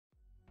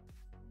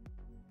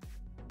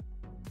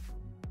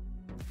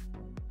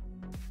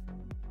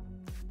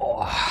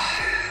Oh.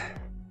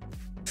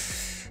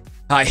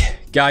 Hi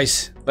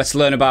guys, let's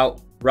learn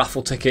about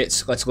raffle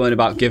tickets. Let's learn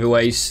about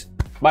giveaways.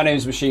 My name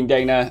is Machine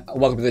Dana.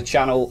 Welcome to the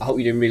channel. I hope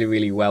you're doing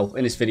really well.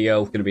 In this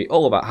video, it's going to be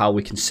all about how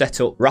we can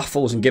set up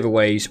raffles and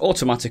giveaways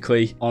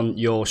automatically on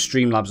your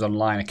Streamlabs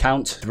Online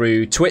account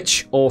through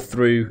Twitch or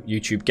through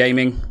YouTube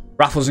Gaming.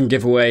 Raffles and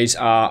giveaways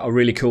are a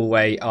really cool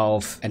way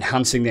of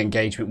enhancing the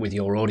engagement with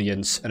your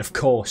audience. And of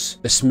course,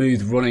 the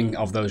smooth running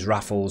of those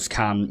raffles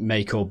can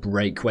make or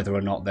break whether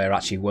or not they're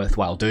actually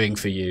worthwhile doing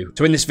for you.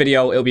 So in this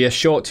video, it'll be a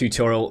short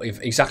tutorial of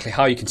exactly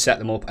how you can set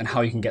them up and how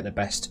you can get the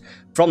best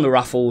from the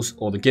raffles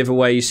or the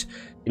giveaways.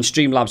 In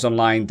Streamlabs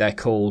Online, they're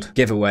called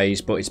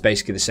giveaways, but it's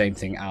basically the same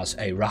thing as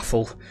a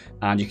raffle.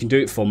 And you can do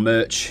it for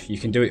merch, you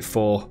can do it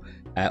for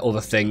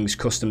other things,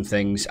 custom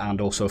things,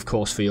 and also of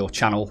course for your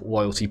channel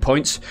loyalty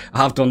points. I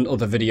have done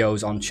other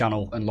videos on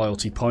channel and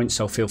loyalty points,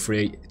 so feel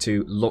free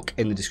to look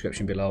in the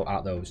description below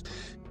at those.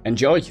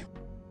 Enjoy!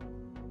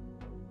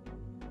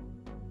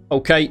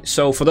 Okay,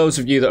 so for those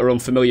of you that are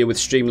unfamiliar with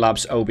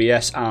Streamlabs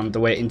OBS and the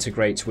way it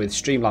integrates with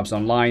Streamlabs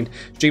Online,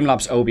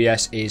 Streamlabs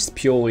OBS is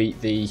purely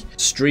the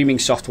streaming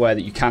software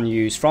that you can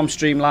use from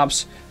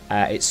Streamlabs.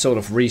 It's sort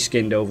of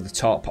reskinned over the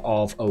top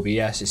of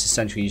OBS. It's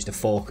essentially used a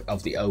fork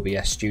of the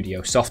OBS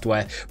Studio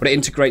software, but it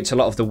integrates a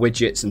lot of the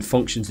widgets and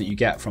functions that you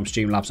get from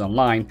Streamlabs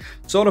Online,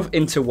 sort of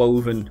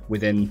interwoven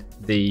within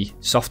the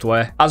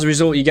software. As a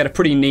result, you get a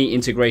pretty neat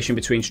integration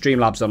between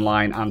Streamlabs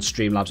Online and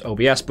Streamlabs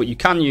OBS, but you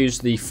can use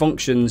the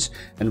functions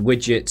and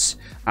widgets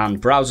and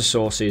browser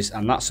sources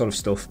and that sort of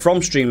stuff from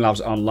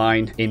Streamlabs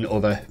Online in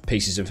other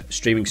pieces of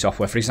streaming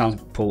software, for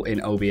example in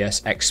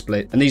OBS,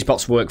 XSplit, and these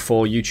bots work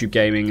for YouTube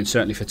Gaming and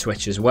certainly for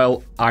Twitch as well.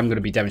 I'm going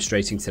to be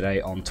demonstrating today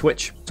on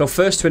Twitch. So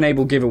first, to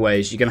enable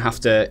giveaways, you're going to have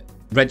to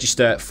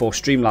register for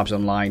Streamlabs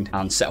Online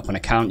and set up an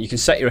account. You can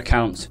set your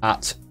account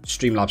at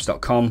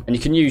streamlabs.com and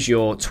you can use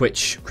your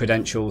Twitch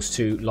credentials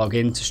to log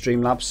into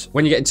Streamlabs.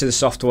 When you get into the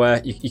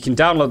software, you can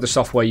download the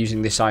software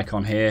using this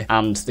icon here,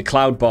 and the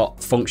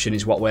Cloudbot function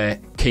is what we're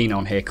keen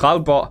on here.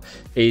 Cloudbot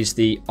is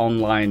the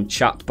online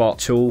chatbot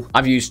tool.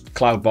 I've used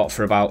Cloudbot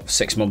for about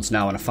 6 months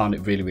now and I found it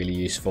really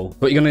useful.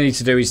 What you're going to need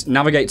to do is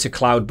navigate to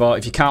Cloudbot.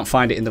 If you can't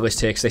find it in the list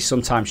here, because they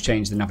sometimes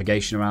change the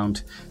navigation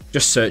around,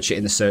 just search it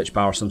in the search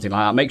bar or something like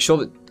that. Make sure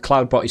that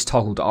Cloudbot is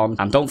toggled on,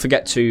 and don't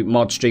forget to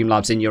mod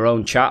Streamlabs in your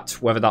own chat,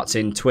 whether that's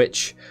in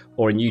Twitch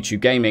or in YouTube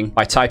Gaming,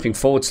 by typing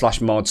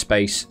 /mod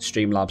space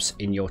Streamlabs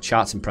in your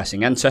chat and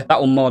pressing enter. That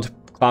will mod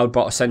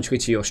Cloudbot essentially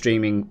to your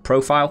streaming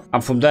profile,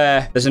 and from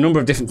there there's a number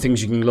of different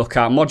things you can look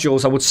at.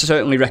 Modules, I would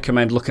certainly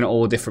recommend looking at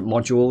all the different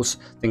modules,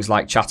 things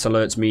like chat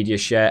alerts, media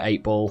share,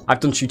 8-ball. I've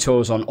done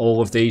tutorials on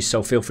all of these,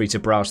 so feel free to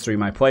browse through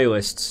my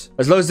playlists.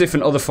 There's loads of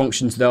different other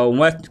functions though, and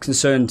we're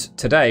concerned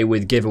today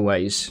with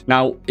giveaways.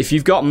 Now, if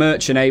you've got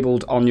merch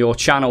enabled on your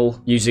channel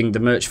using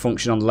the merch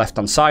function on the left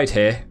hand side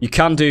here, you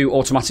can do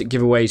automatic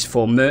giveaways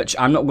for merch.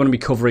 I'm not going to be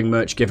covering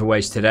merch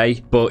giveaways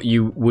today, but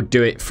you would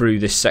do it through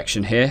this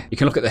section here. You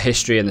can look at the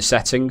history and the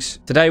settings.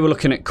 Today we're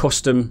looking at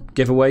custom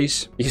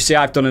giveaways. You can see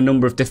I've done a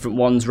number of different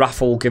ones.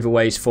 Raffle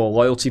giveaways for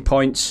loyalty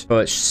points,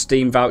 for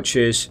Steam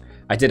vouchers.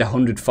 I did a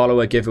 100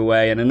 follower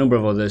giveaway and a number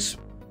of others.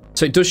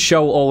 So it does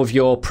show all of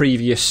your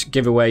previous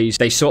giveaways.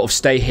 They sort of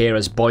stay here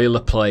as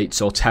boilerplates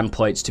or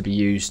templates to be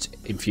used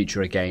in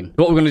future again.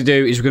 What we're going to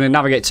do is we're going to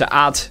navigate to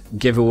add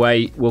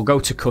giveaway. We'll go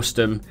to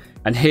custom,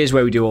 and here's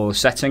where we do all the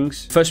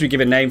settings. First we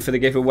give a name for the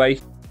giveaway.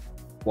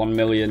 1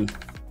 million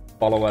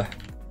follower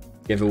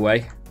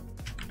giveaway.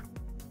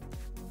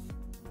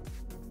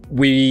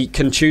 We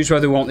can choose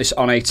whether we want this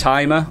on a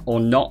timer or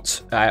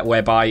not,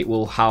 whereby it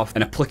will have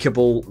an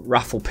applicable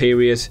raffle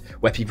period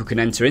where people can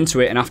enter into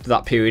it, and after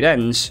that period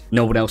ends,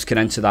 no one else can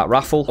enter that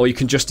raffle. Or you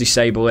can just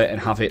disable it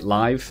and have it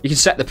live. You can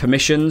set the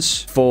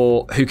permissions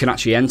for who can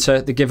actually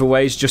enter the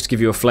giveaways. Just to give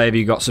you a flavour,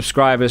 you've got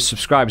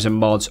subscribers and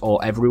mods, or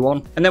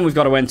everyone. And then we've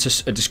got to enter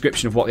a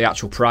description of what the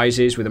actual prize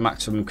is with a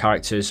maximum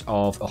characters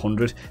of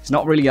 100. It's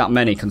not really that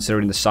many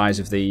considering the size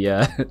of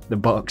the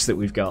box that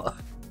we've got.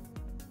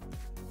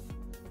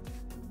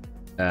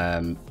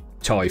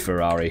 Toy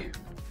Ferrari,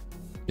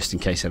 just in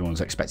case anyone's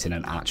expecting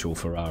an actual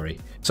Ferrari.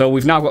 So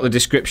we've now got the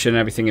description and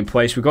everything in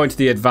place. We're going to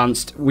the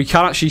advanced. We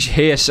can actually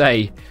here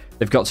say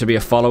they've got to be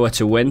a follower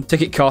to win.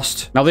 Ticket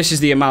cost. Now this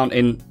is the amount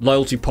in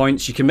loyalty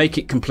points. You can make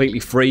it completely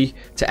free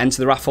to enter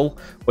the raffle,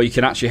 or you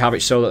can actually have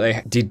it so that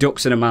they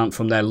deduct an amount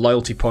from their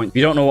loyalty point. If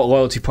you don't know what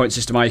loyalty point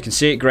system are, you can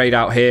see it grayed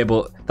out here,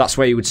 but that's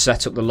where you would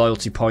set up the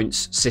loyalty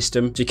points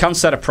system. So you can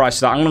set a price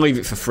for that. I'm going to leave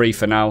it for free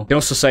for now. You can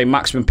also say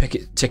maximum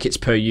tickets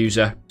per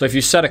user. So if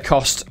you set a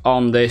cost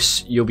on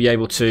this, you'll be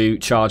able to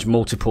charge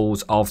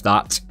multiples of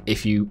that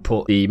if you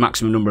put the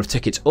maximum number of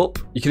tickets up.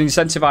 You can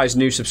incentivize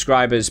new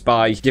subscribers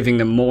by giving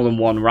them more than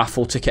one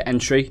raffle ticket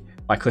entry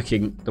by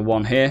clicking the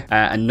one here.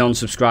 And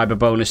non-subscriber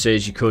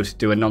bonuses, you could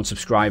do a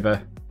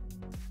non-subscriber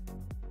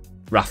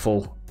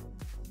raffle.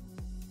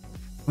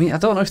 I mean, I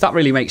don't know if that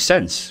really makes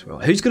sense.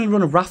 Who's going to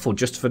run a raffle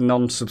just for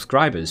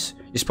non-subscribers?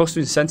 You're supposed to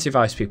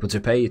incentivize people to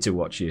pay you to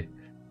watch you.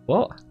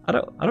 What? I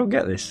don't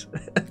get this.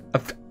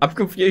 I'm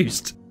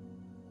confused.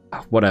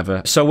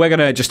 whatever. So we're going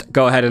to just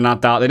go ahead and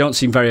add that. They don't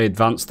seem very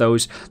advanced,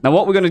 those. Now,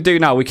 what we're going to do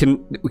now, we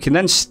can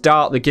then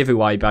start the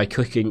giveaway by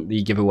clicking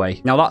the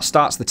giveaway. Now, that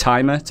starts the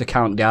timer to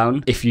count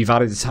down if you've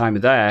added a timer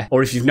there.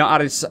 Or if you've not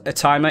added a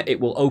timer, it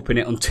will open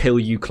it until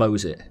you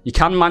close it. You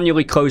can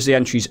manually close the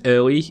entries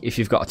early if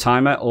you've got a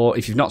timer, or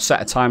if you've not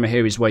set a timer,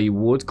 here is where you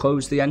would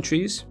close the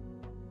entries.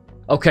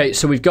 Okay,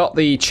 so we've got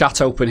the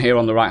chat open here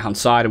on the right-hand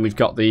side, and we've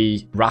got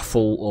the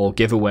raffle or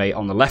giveaway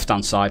on the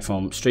left-hand side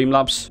from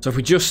Streamlabs. So if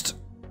we just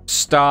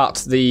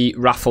start the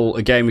raffle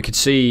again, we could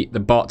see the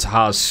bot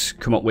has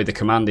come up with a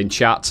command in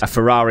chat.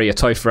 A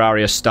toy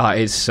Ferrari has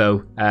started,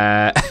 so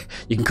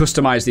you can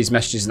customize these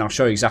messages, and I'll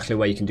show you exactly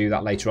where you can do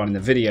that later on in the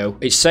video.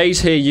 It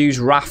says here, use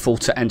Raffle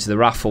to enter the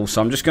raffle,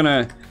 so I'm just going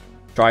to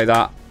try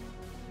that.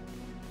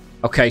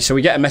 Okay, so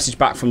we get a message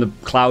back from the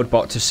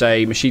Cloudbot to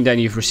say, Machine Dana,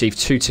 you've received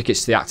 2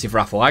 tickets to the active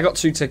raffle. I got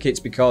 2 tickets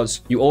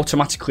because you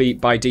automatically,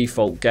 by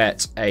default,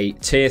 get a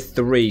tier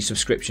 3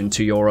 subscription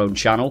to your own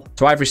channel.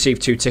 So I've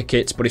received 2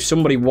 tickets, but if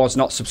somebody was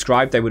not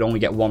subscribed, they would only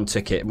get 1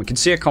 ticket. And we can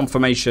see a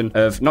confirmation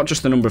of not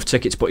just the number of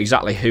tickets, but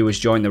exactly who has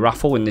joined the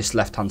raffle in this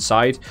left-hand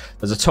side.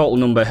 There's a total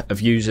number of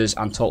users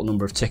and total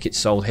number of tickets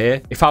sold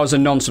here. If I was a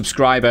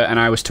non-subscriber and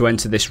I was to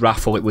enter this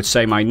raffle, it would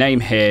say my name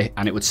here,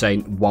 and it would say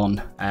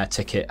 1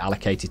 ticket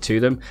allocated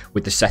to them,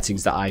 with the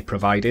settings that I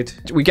provided.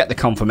 We get the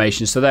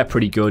confirmation, so they're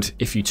pretty good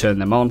if you turn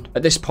them on.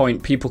 At this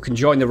point, people can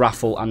join the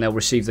raffle and they'll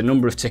receive the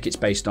number of tickets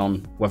based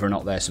on whether or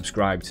not they're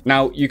subscribed.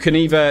 Now, you can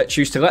either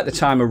choose to let the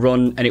timer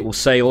run and it will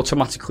say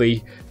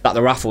automatically that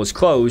the raffle is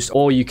closed,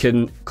 or you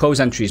can close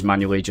entries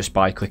manually just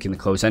by clicking the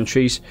close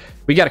entries.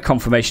 We get a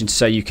confirmation to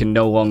say you can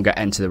no longer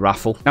enter the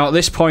raffle. Now, at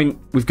this point,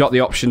 we've got the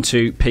option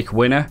to pick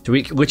winner. So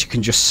we literally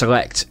can just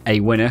select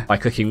a winner by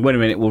clicking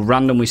winner, and it will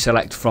randomly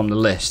select from the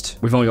list.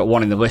 We've only got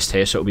 1 in the list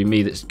here, so it'll be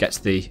me that gets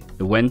the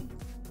win.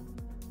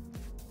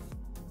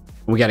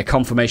 We get a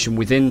confirmation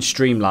within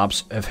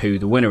Streamlabs of who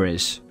the winner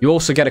is. You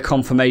also get a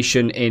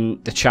confirmation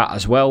in the chat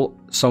as well.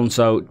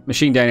 So-and-so,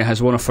 Machine Dana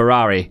has won a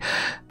Ferrari.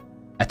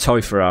 A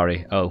toy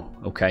Ferrari. Oh,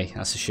 okay.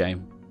 That's a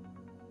shame.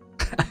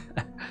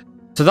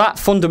 So that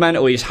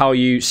fundamentally is how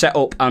you set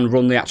up and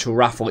run the actual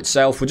raffle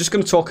itself. We're just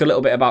going to talk a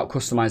little bit about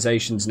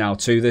customizations now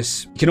to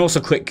this. You can also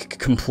click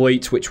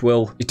complete, which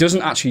it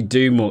doesn't actually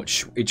do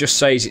much. It just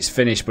says it's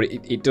finished, but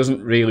it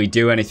doesn't really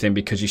do anything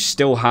because you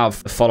still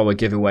have the follower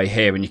giveaway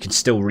here and you can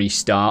still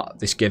restart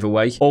this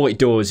giveaway. All it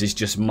does is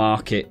just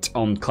mark it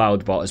on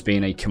Cloudbot as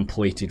being a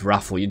completed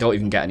raffle. You don't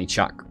even get any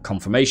chat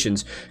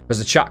confirmations because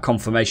the chat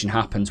confirmation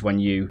happens when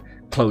you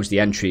close the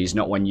entries,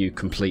 not when you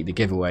complete the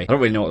giveaway. I don't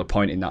really know what the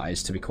point in that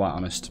is, to be quite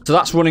honest. So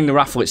that's running the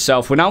raffle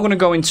itself. We're now going to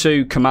go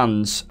into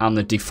commands and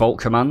the default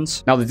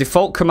commands. Now, the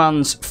default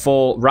commands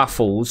for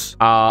raffles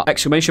are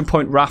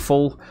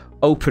 !raffle,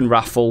 open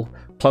raffle,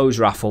 close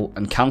raffle,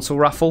 and cancel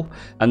raffle.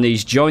 And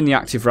these join the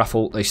active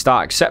raffle, they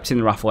start accepting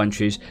the raffle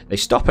entries, they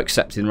stop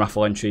accepting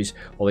raffle entries,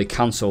 or they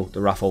cancel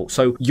the raffle.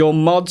 So your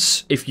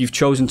mods, if you've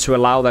chosen to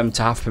allow them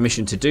to have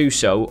permission to do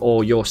so,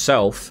 or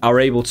yourself, are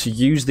able to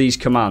use these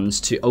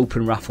commands to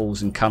open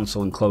raffles and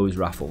cancel and close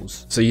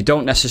raffles. So you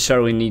don't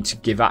necessarily need to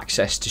give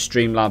access to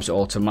Streamlabs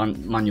or to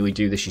manually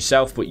do this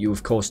yourself, but you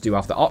of course do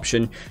have the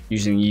option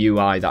using the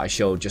UI that I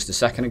showed just a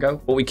second ago.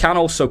 But we can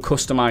also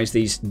customize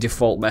these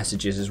default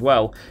messages as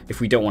well if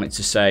we don't want it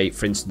to say,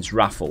 for instance,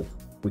 raffle.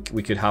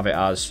 We could have it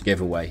as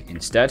giveaway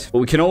instead. But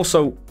we can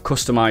also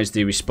customize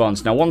the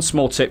response. Now, one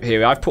small tip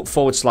here, I've put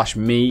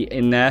 /me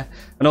in there,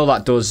 and all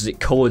that does is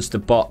it colors the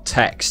bot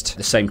text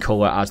the same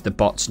color as the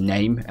bot's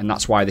name, and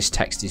that's why this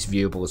text is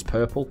viewable as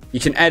purple. You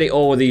can edit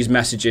all of these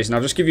messages, and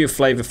I'll just give you a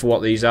flavor for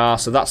what these are.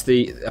 So that's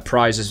the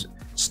prizes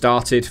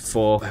started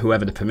for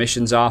whoever the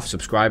permissions are, for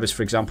subscribers,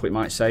 for example, it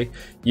might say.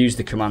 Use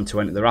the command to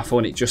enter the raffle,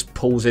 and it just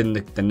pulls in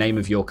the name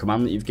of your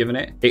command that you've given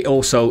it. It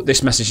also,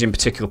 this message in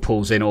particular,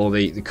 pulls in all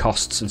the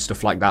costs and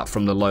stuff like that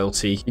from the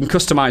loyalty. You can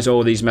customize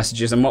all of these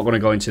messages. I'm not going to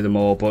go into them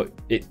all, but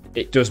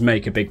it does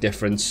make a big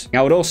difference.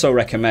 I would also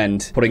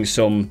recommend putting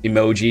some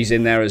emojis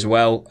in there as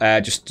well,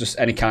 just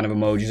any kind of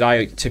emojis.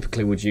 I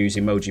typically would use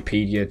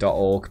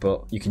emojipedia.org,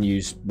 but you can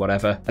use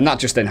whatever, and that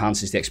just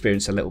enhances the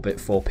experience a little bit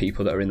for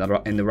people that are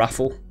in the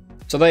raffle.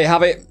 So there you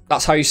have it.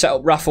 That's how you set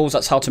up raffles.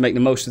 That's how to make the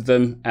most of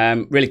them.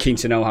 Really keen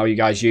to know how you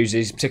guys use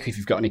these, particularly if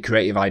you've got any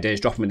creative ideas.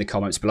 Drop them in the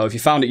comments below. If you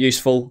found it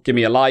useful, give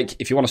me a like.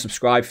 If you want to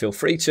subscribe, feel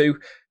free to.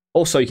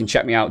 Also, you can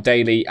check me out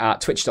daily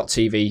at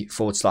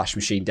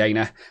twitch.tv/Machine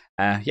Dana.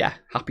 Yeah,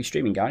 happy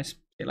streaming, guys. See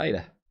you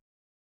later.